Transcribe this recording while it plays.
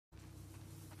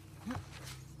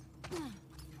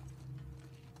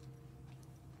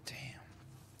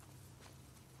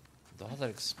that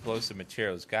explosive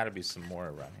material. There's got to be some more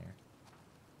around here.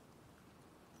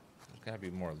 There's got to be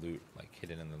more loot, like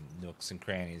hidden in the nooks and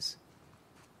crannies.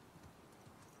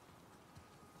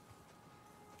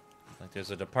 Like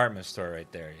there's a department store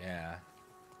right there. Yeah.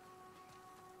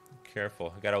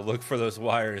 Careful. I gotta look for those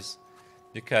wires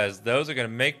because those are gonna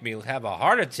make me have a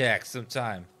heart attack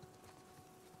sometime.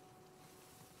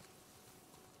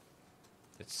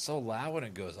 It's so loud when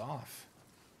it goes off.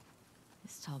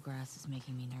 This tall grass is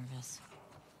making me nervous.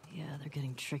 Yeah, they're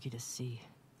getting tricky to see.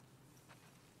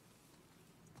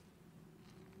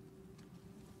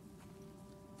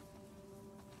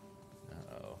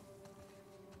 Uh-oh.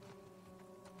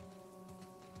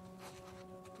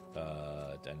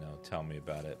 I know. Tell me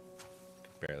about it.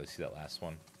 Could barely see that last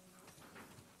one.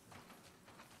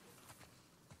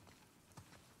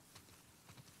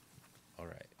 All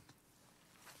right.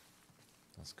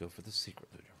 Let's go for the secret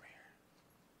loot over here.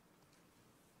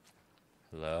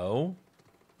 Hello?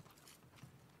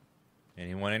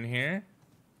 Anyone in here?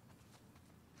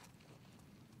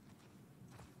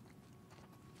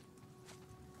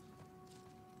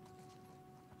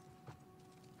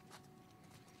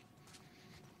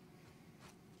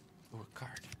 Oh, a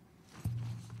card.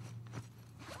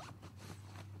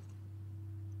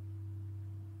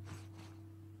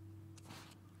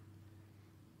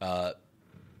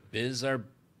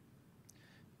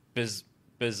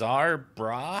 Bizarre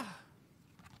bra?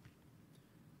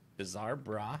 Bizarre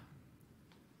bra?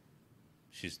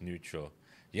 She's neutral.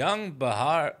 Young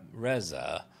Bahar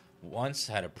Reza once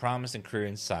had a promising career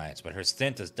in science, but her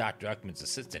stint as Dr. Uckman's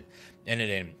assistant ended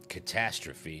in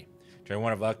catastrophe. During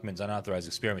one of Uckman's unauthorized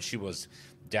experiments, she was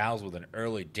doused with an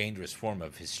early, dangerous form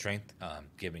of his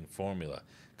strength-giving formula,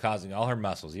 causing all her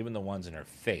muscles, even the ones in her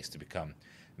face, to become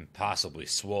impossibly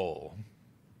swole.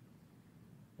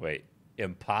 Wait,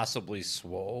 impossibly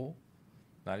swole?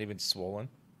 Not even swollen?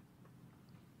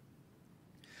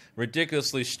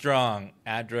 Ridiculously strong,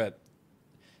 and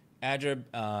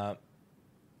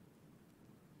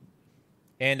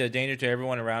a danger to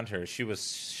everyone around her. She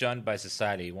was shunned by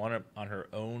society. One on her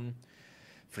own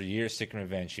for years, seeking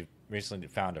revenge. She recently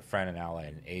found a friend and ally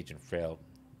in aged and frail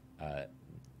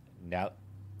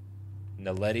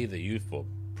Naledi the Youthful,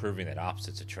 proving that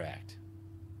opposites attract.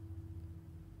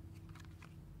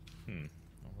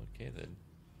 Okay then.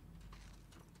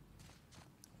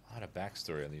 A lot of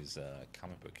backstory on these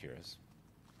comic book heroes.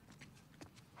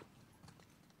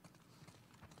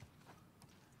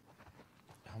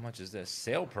 How much is this?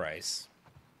 Sale price.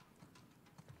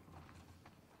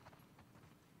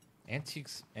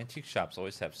 Antique shops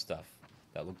always have stuff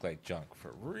that look like junk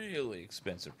for really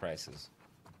expensive prices.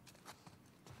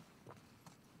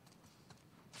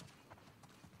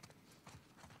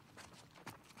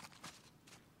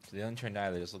 So the unturned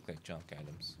eye, they just look like junk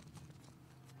items.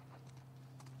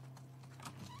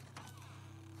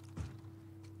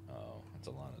 Oh, that's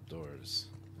a lot of doors.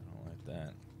 I don't like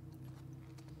that.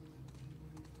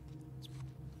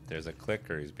 There's a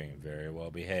clicker. He's being very well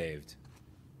behaved.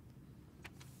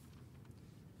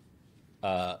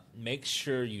 Make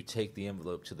sure you take the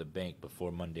envelope to the bank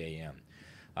before Monday a.m.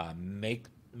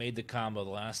 Made the combo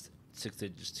the last 6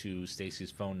 digits to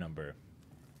Stacy's phone number.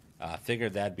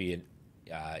 Figured that'd be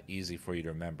easy for you to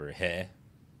remember. Hey,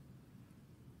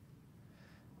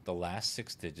 the last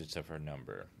 6 digits of her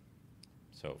number.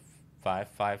 So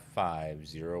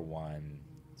 55501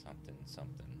 something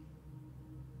something.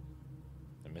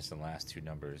 They're missing the last 2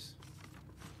 numbers.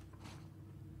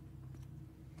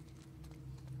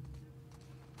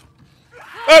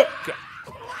 Oh!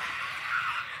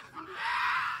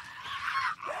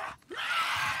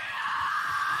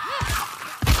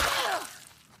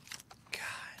 God.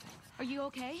 Are you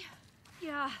okay?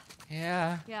 Yeah.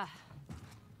 Yeah. Yeah.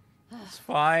 It's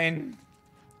fine.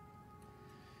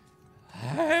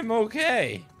 I'm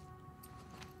okay.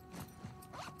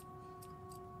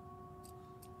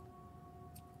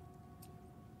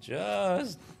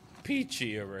 Just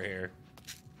peachy over here.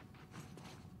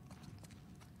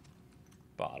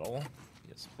 Bottle.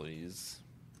 Yes, please.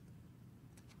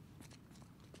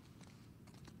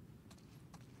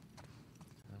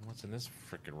 And what's in this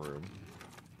frickin' room?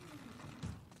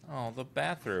 Oh, the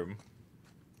bathroom.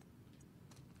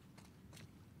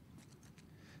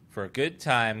 For a good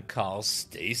time, call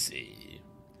Stacy.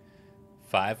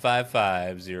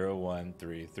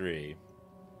 555-0133.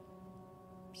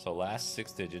 So last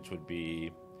 6 digits would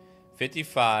be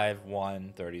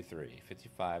 55133.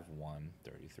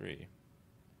 55133.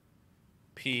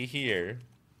 P here.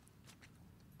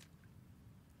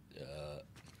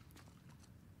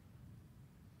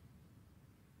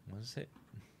 What is it?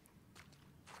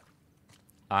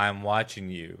 I'm watching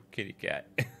you, kitty cat.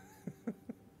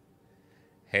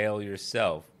 Hail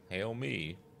yourself. Hail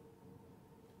me.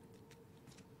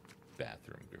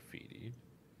 Bathroom graffiti.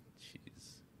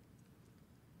 Jeez.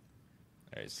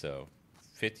 Alright, so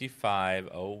 55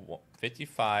 133.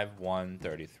 55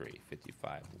 133.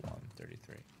 55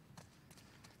 133.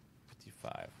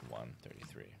 55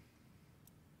 133.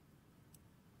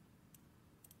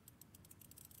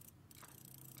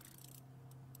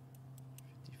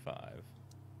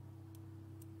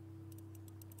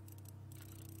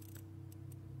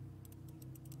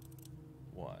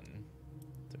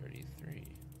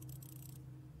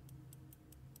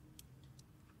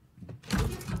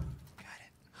 Got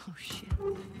it. Oh shit.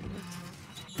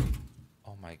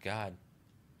 Oh my god.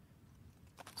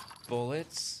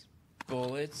 Bullets.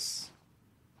 Bullets.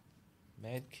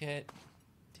 Med kit.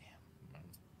 Damn, I'm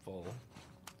full.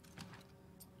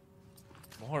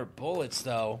 More bullets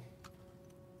though.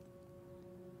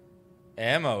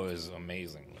 Ammo is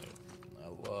amazing. I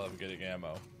love getting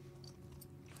ammo.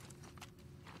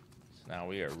 So now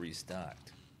we are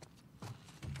restocked.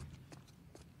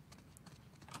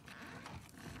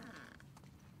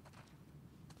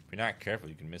 If you're not careful,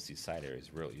 you can miss these side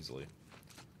areas real easily.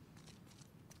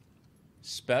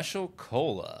 Special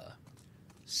cola.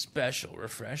 Special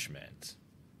refreshment.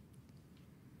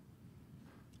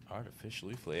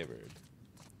 Artificially flavored.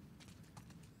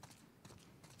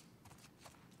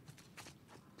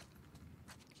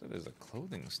 So there's a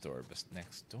clothing store just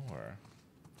next door.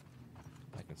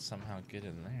 I can somehow get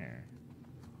in there.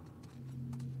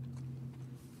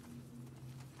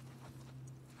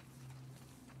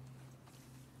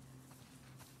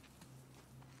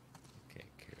 Okay,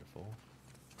 careful.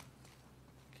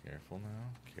 Careful now,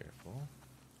 careful.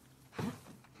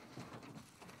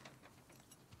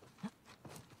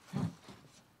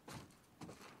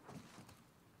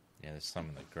 Yeah, there's some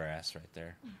in the grass right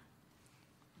there.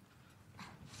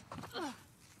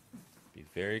 Be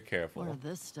very careful. More of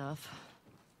this stuff.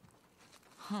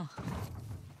 Huh.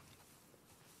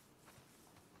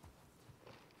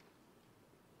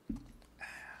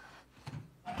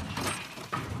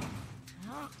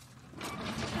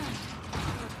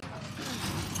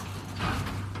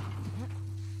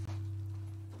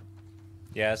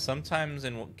 Yeah, sometimes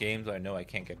in games I know I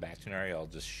can't get back to an area, I'll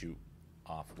just shoot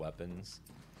off weapons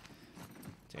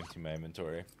to empty my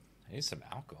inventory. I need some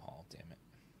alcohol, damn it.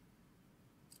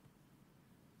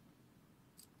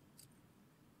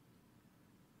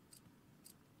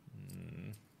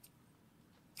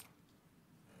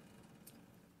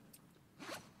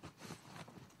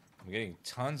 I'm getting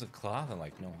tons of cloth and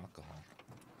like no alcohol.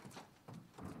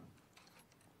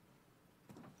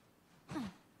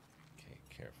 Okay,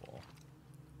 careful.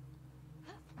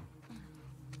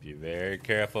 Be very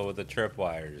careful with the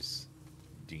tripwires,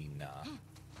 Dina.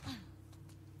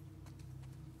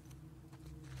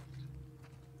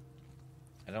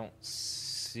 I don't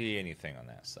see anything on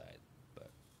that side, but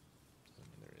doesn't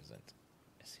mean there isn't.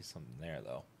 I see something there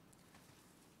though.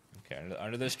 Okay,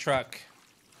 under this truck.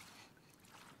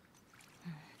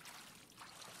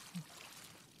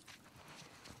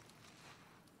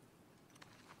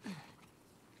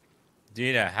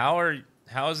 Dina,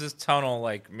 how is this tunnel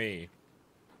like me?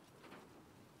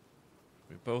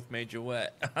 We both made you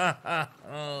wet.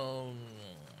 Oh.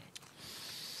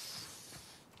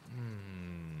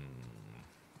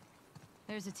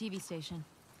 There's a TV station.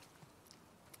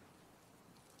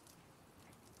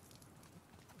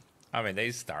 I mean,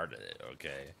 they started it,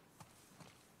 okay.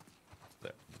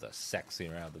 The sexy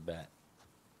around the bat.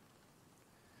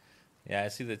 Yeah, I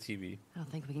see the TV. I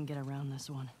don't think we can get around this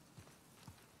one.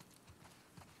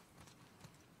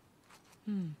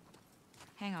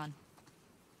 Hang on.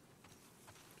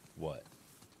 What?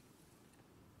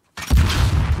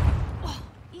 Oh,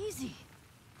 easy.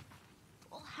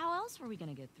 Well, how else were we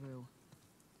gonna get through?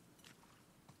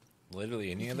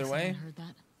 Literally any You other think way? someone heard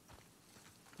that?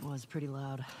 It was pretty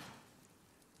loud.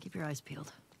 Keep your eyes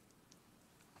peeled.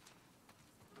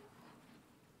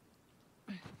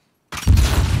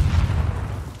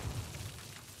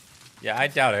 Yeah, I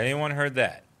doubt anyone heard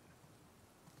that.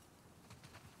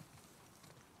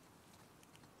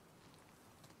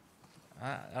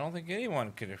 I don't think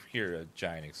anyone could hear a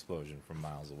giant explosion from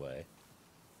miles away.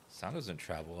 Sound doesn't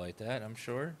travel like that, I'm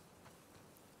sure.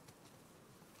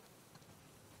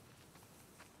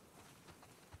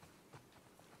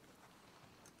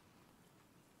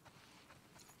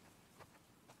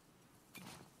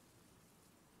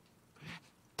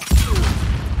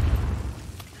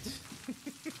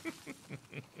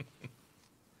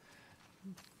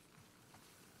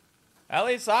 At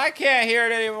least I can't hear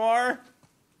it anymore.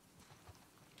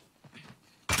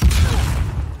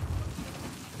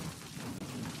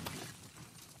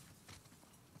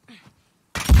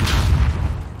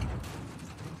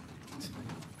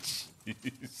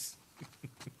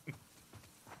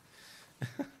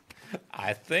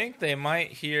 I think they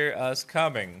might hear us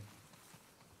coming.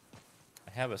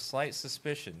 I have a slight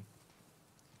suspicion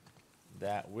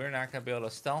that we're not going to be able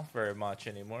to stealth very much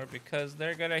anymore because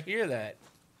they're going to hear that.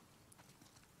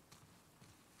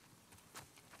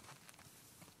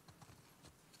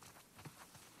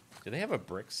 Do they have a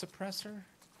brick suppressor?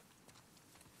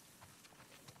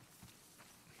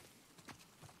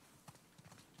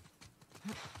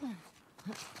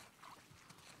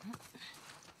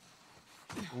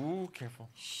 Ooh, careful.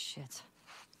 Shit.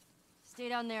 Stay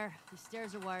down there. The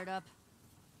stairs are wired up.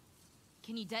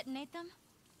 Can you detonate them?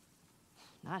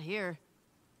 Not here.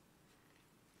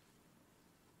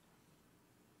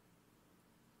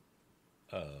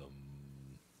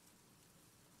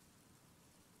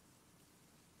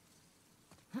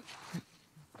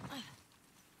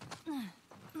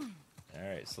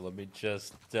 Alright, so let me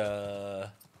just,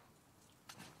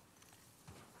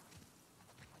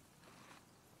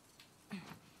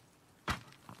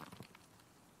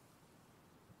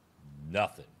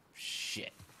 nothing.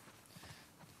 Shit.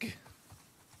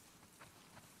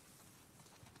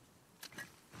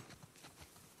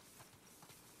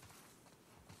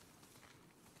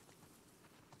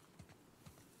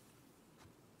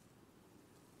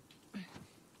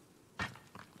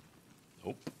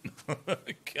 Nope.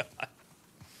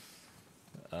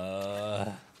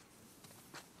 God.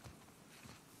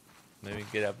 Maybe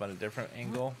get up on a different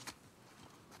angle.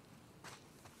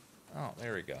 Oh,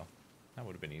 there we go. That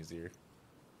would have been easier.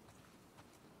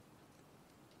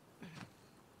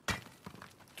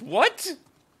 What?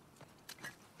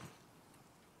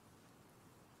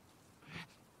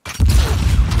 Yeah,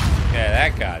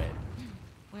 that got it.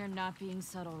 We're not being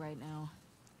subtle right now.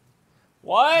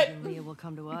 What? Maybe Leah will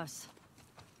come to us.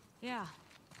 Yeah.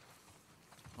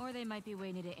 Or they might be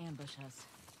waiting to ambush us.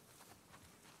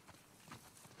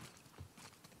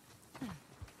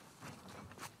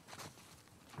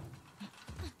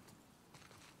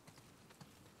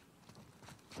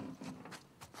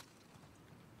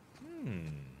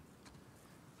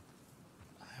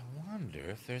 I wonder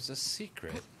if there's a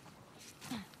secret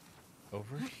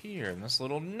over here in this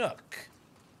little nook.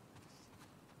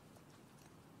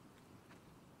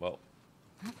 Well,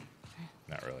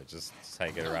 not really. Just how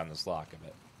you get around this lock of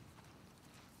it.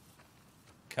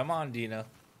 Come on, Dina.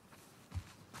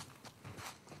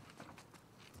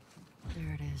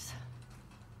 There it is.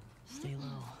 Stay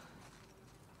low.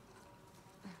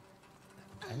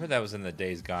 I remember that was in the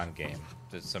Days Gone game.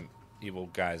 That some evil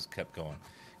guys kept going,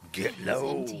 "Get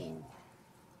low." empty.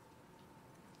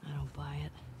 I don't buy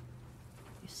it.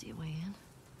 You see a way in?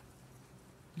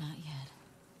 Not yet.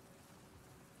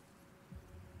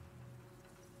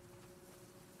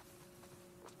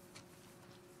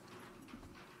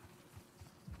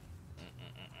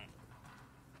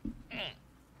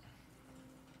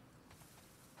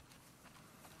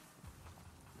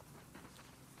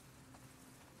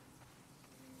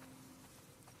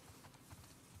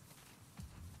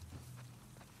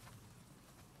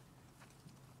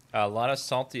 A lot of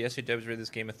salty SJWs rate this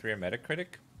game a 3 on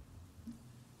Metacritic.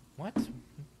 What?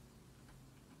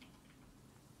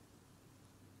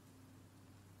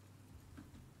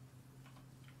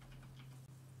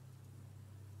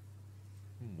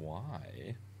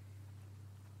 Why?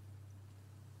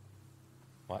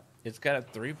 What? It's got a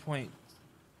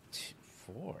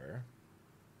 3.4.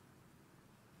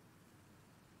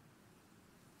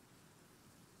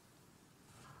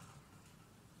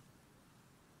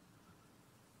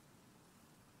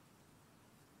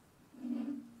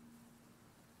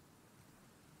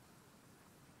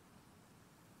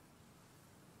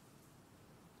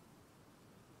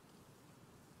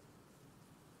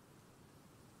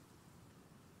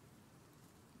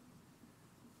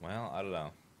 Well, I don't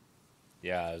know.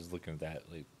 Yeah, I was looking at that.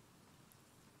 Like,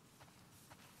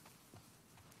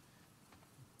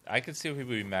 I could see people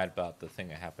be mad about the thing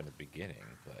that happened at the beginning,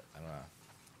 but I don't know.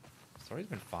 The story's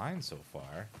been fine so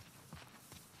far.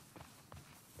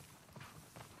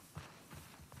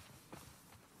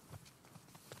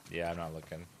 Yeah, I'm not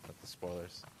looking at the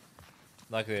spoilers.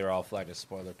 Luckily, they were all flagged as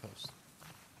spoiler posts.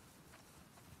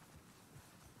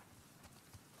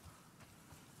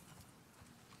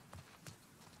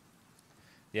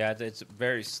 Yeah, it's a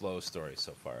very slow story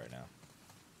so far right now.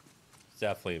 It's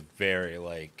definitely very,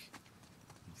 like,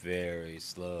 very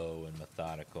slow and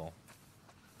methodical.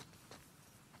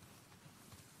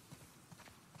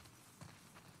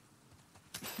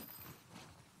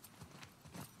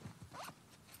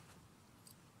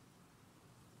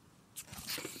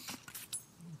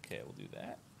 Okay, we'll do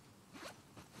that.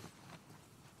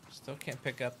 Still can't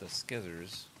pick up the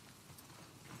skizzers.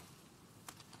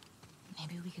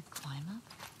 Maybe we could climb up?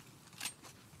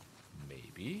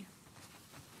 Maybe.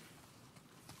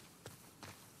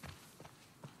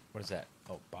 What is that?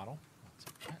 Oh, bottle? I'll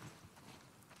take that.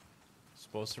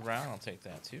 Explosive round, I'll take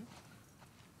that too.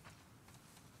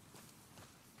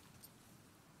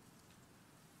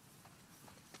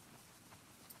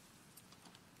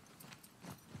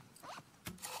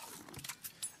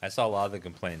 I saw a lot of the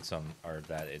complaints are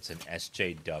that it's an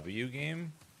SJW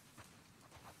game.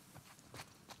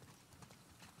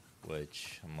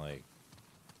 Which, I'm like,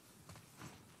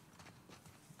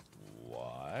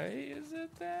 why is it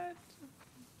that?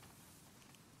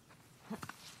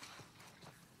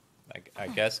 I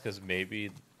guess because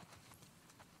maybe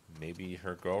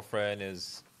her girlfriend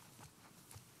is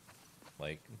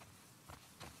like,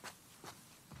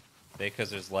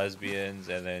 because there's lesbians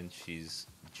and then she's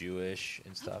Jewish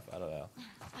and stuff. I don't know.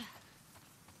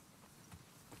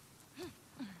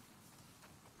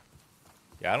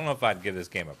 Yeah, I don't know if I'd give this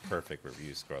game a perfect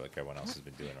review score like everyone else has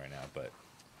been doing right now, but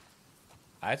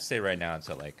I'd say right now it's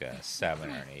at like a 7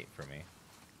 or an 8 for me.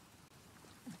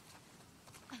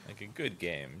 Like a good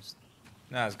game. It's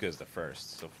not as good as the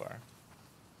first so far.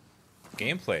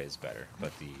 Gameplay is better,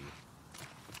 but the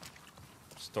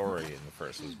story in the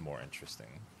first was more interesting.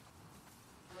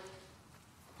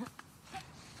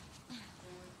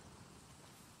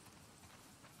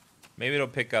 Maybe it'll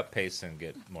pick up pace and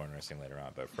get more interesting later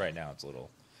on, but right now it's a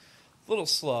little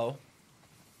slow.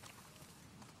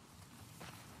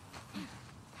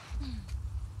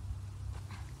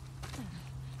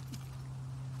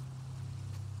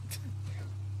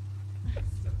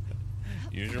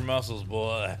 Use your muscles,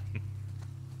 boy.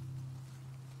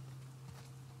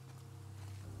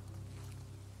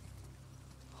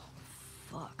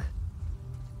 Fuck.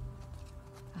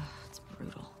 It's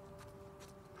brutal.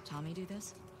 Tommy do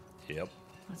this? Yep.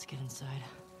 Let's get inside.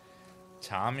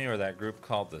 Tommy or that group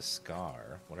called the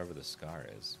Scar, whatever the Scar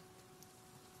is.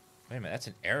 Wait a minute, that's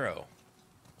an arrow.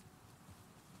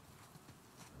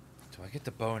 Do I get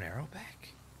the bow and arrow back?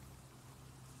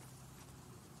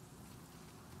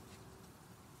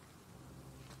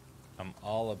 I'm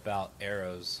all about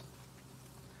arrows.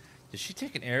 Did she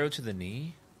take an arrow to the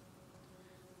knee?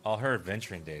 All her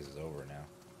adventuring days is over now.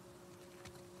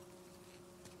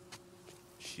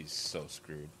 She's so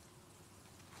screwed.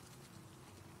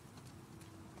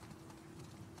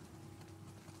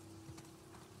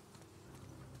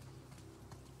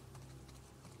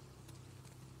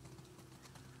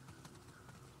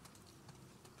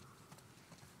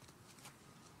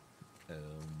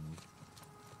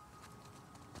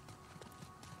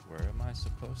 Where am I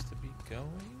supposed to be going?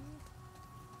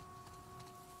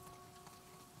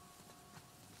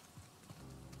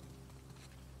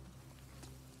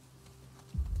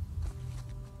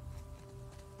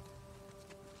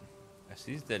 I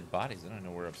see these dead bodies. I don't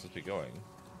know where I'm supposed to be going.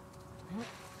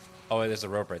 Oh, wait, there's a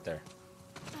rope right there.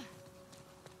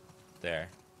 There.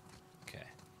 Okay.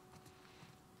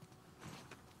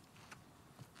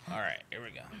 Alright, here we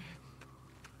go.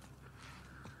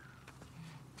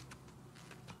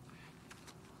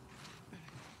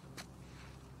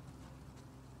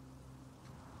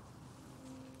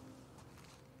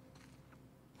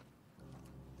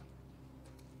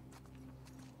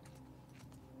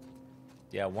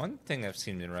 Yeah, one thing I've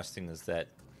seen interesting is that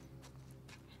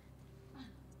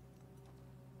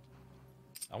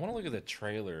I want to look at the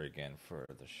trailer again for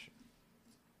the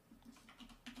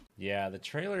yeah, the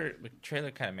trailer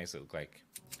kind of makes it look like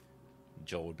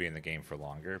Joel would be in the game for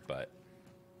longer, but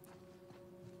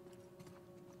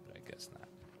I guess not.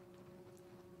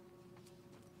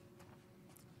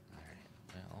 Alright,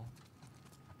 well,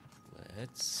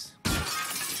 let's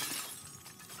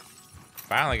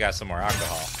finally got some more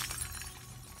alcohol.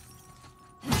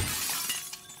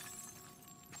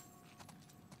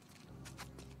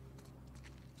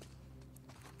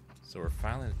 So we're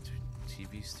finally at the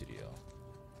TV studio.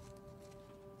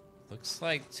 Looks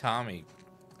like Tommy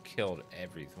killed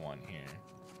everyone here.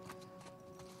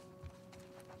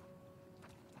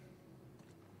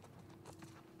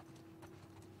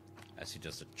 I see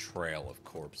just a trail of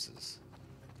corpses.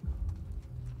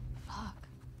 Fuck.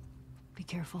 Be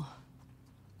careful.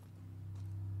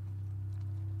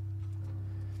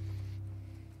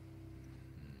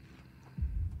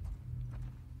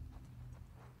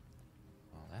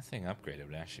 Well, that thing upgraded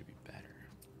would actually be better.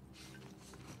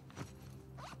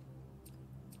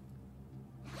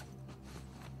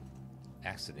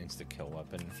 Acid insta-kill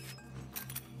weapon.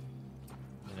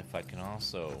 And if I can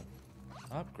also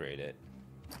upgrade it.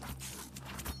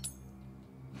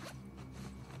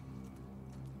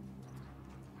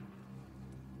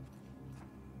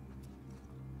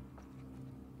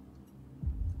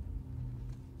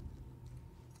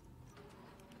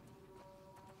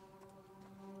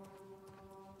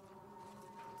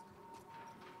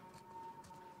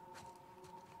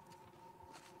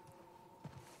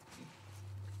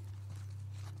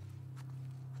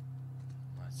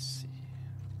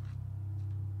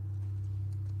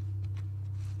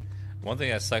 One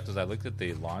thing that sucked was I looked at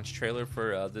the launch trailer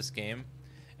for this game,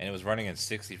 and it was running at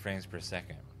 60 frames per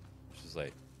second, which is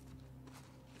like,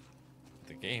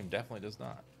 the game definitely does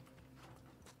not.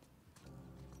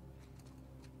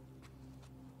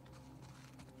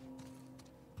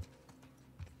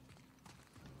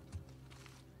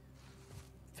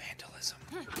 Vandalism.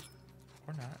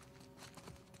 Or not.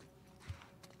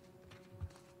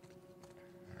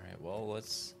 Alright, well,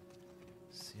 let's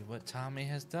see what Tommy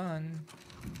has done.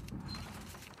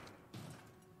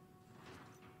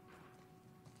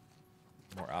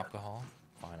 More alcohol,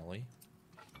 finally.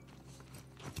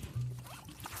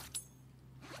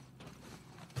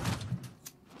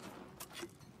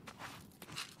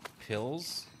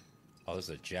 Pills? Oh, there's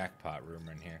a jackpot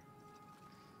rumor in here.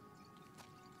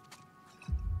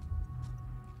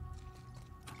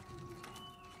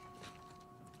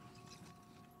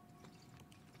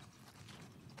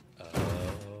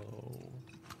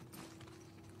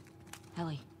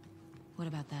 Ellie, what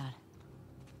about that?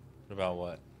 What about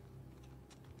what?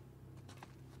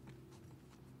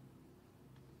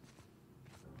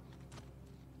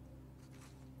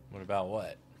 What about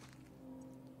what?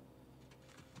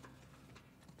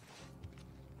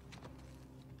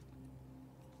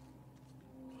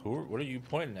 What are you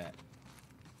pointing at?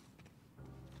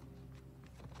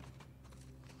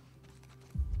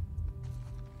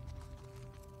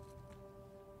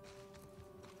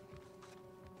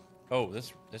 Oh,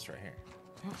 this right here.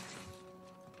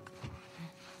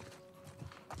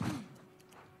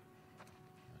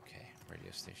 Okay,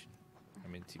 radio station. I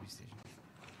mean TV station.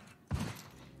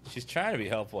 She's trying to be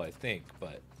helpful, I think,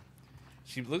 but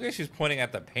she look like she's pointing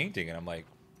at the painting, and I'm like,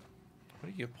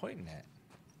 what are you pointing at?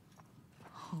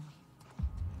 Holy.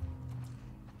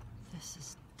 This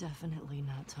is definitely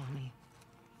not Tommy.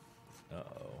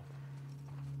 Uh-oh.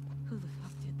 Who the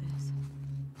fuck did this?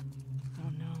 I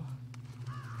don't know.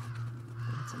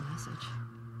 But it's a message.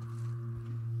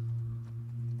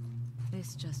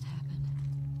 This just happened.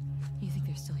 You think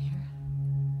they're still here?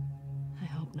 I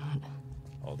hope not.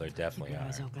 Oh, they Keep definitely your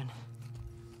eyes are. open.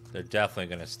 They're definitely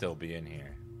going to still be in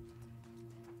here.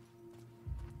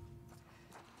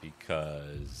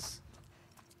 Because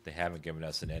they haven't given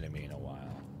us an enemy in a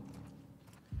while.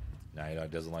 Naughty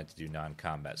Dog doesn't like to do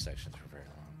non-combat sections for very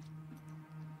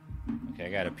long. Okay, I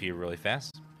gotta pee really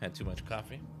fast. Had too much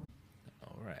coffee.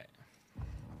 Alright.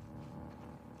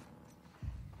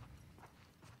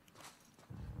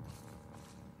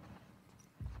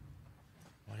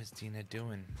 What is Dina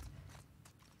doing?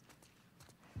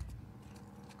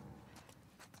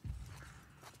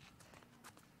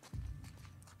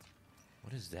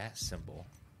 What is that symbol?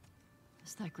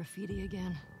 Is that graffiti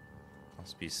again?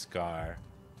 Must be Scar.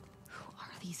 Who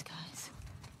are these guys?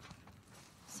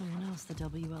 Someone else the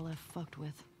WLF fucked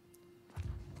with.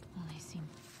 Well, they seem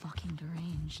fucking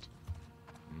deranged.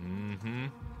 Mm-hmm.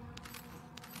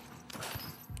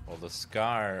 Well, the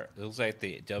Scar, it looks like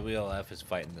the WLF is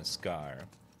fighting the Scar.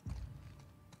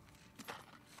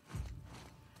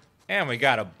 And we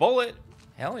got a bullet.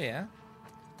 Hell yeah.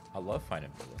 I love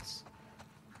finding bullets.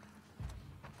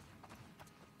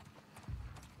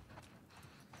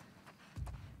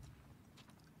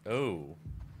 Oh.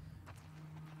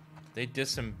 They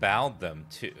disemboweled them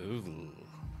too. Ooh.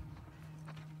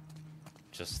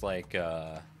 Just like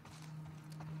in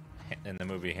the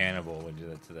movie Hannibal when you do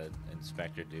that to that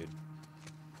inspector dude.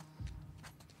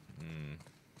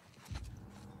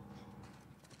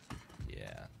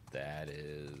 Yeah,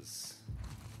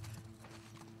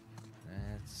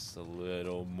 that's a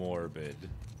little morbid.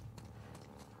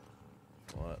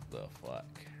 What the fuck?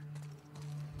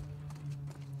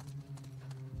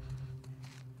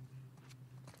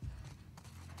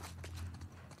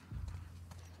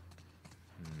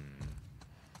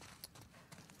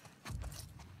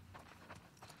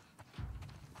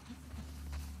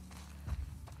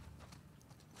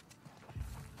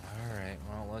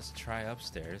 Let's try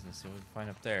upstairs and see what we can find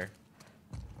up there.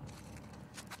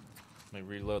 Let me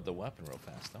reload the weapon real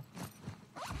fast, though.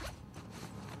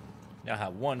 Now I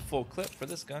have one full clip for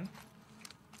this gun.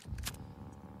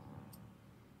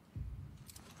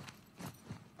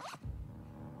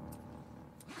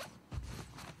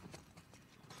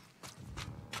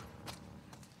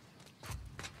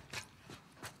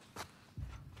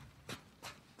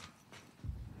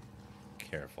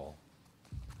 Careful.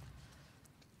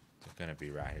 Gonna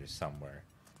be right here somewhere.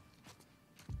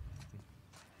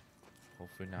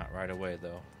 Hopefully not right away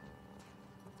though.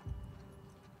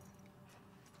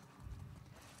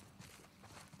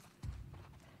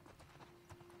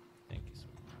 Thank you,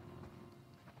 sweetie.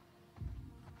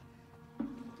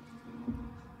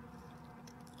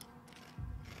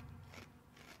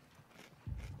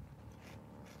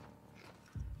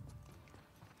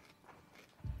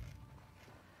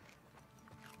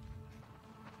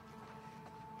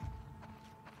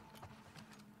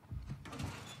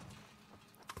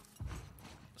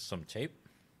 Some tape.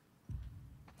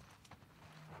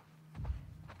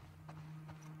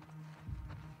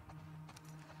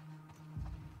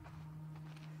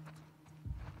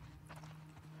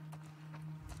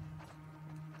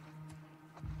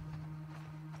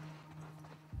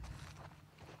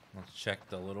 Let's check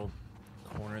the little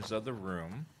corners of the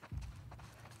room.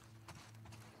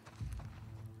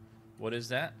 What is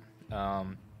that?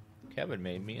 Kevin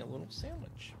made me a little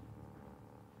sandwich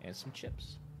and some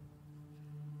chips.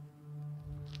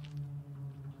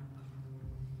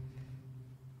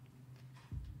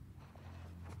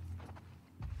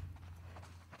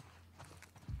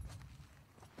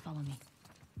 Follow me.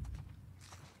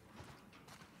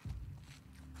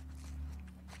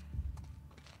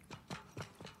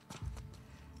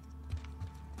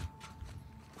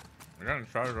 I got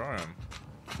inside on him.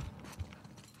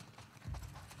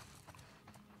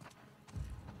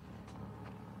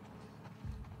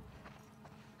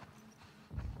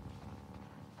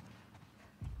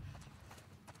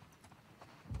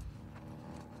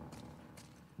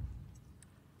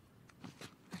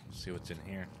 See what's in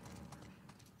here.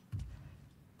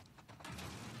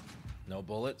 No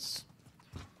bullets.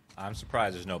 I'm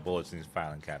surprised there's no bullets in these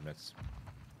filing cabinets.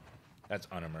 That's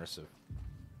unimmersive.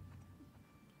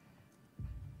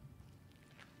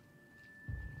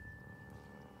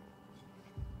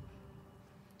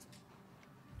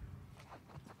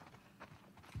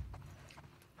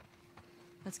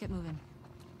 Let's get moving.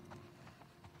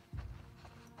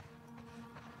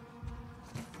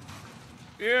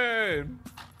 Yay!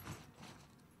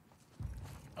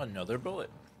 Another bullet.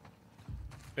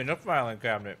 In a filing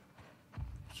cabinet.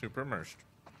 Super immersed.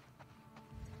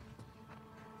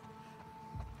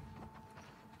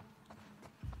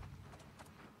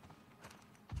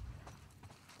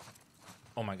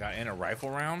 Oh my god, and a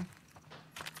rifle round?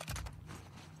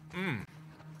 Mmm.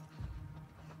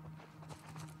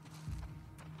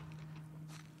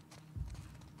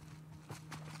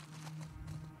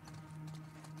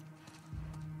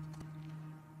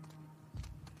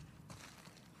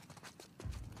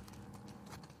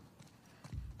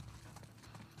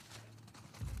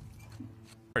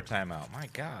 Timeout. My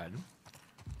god.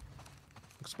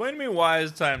 Explain to me why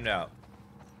it's timed out.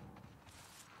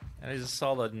 And I just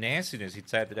saw the nastiness he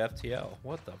typed at FTL.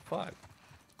 What the fuck?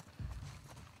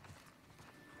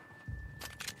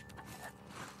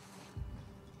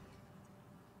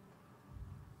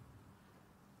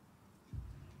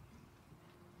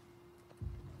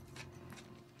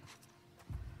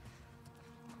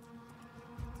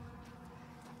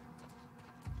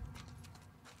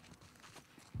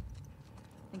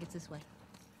 I think it's this way.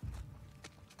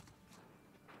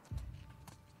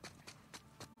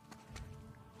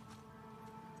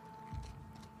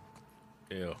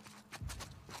 Ew.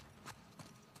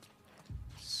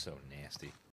 So nasty.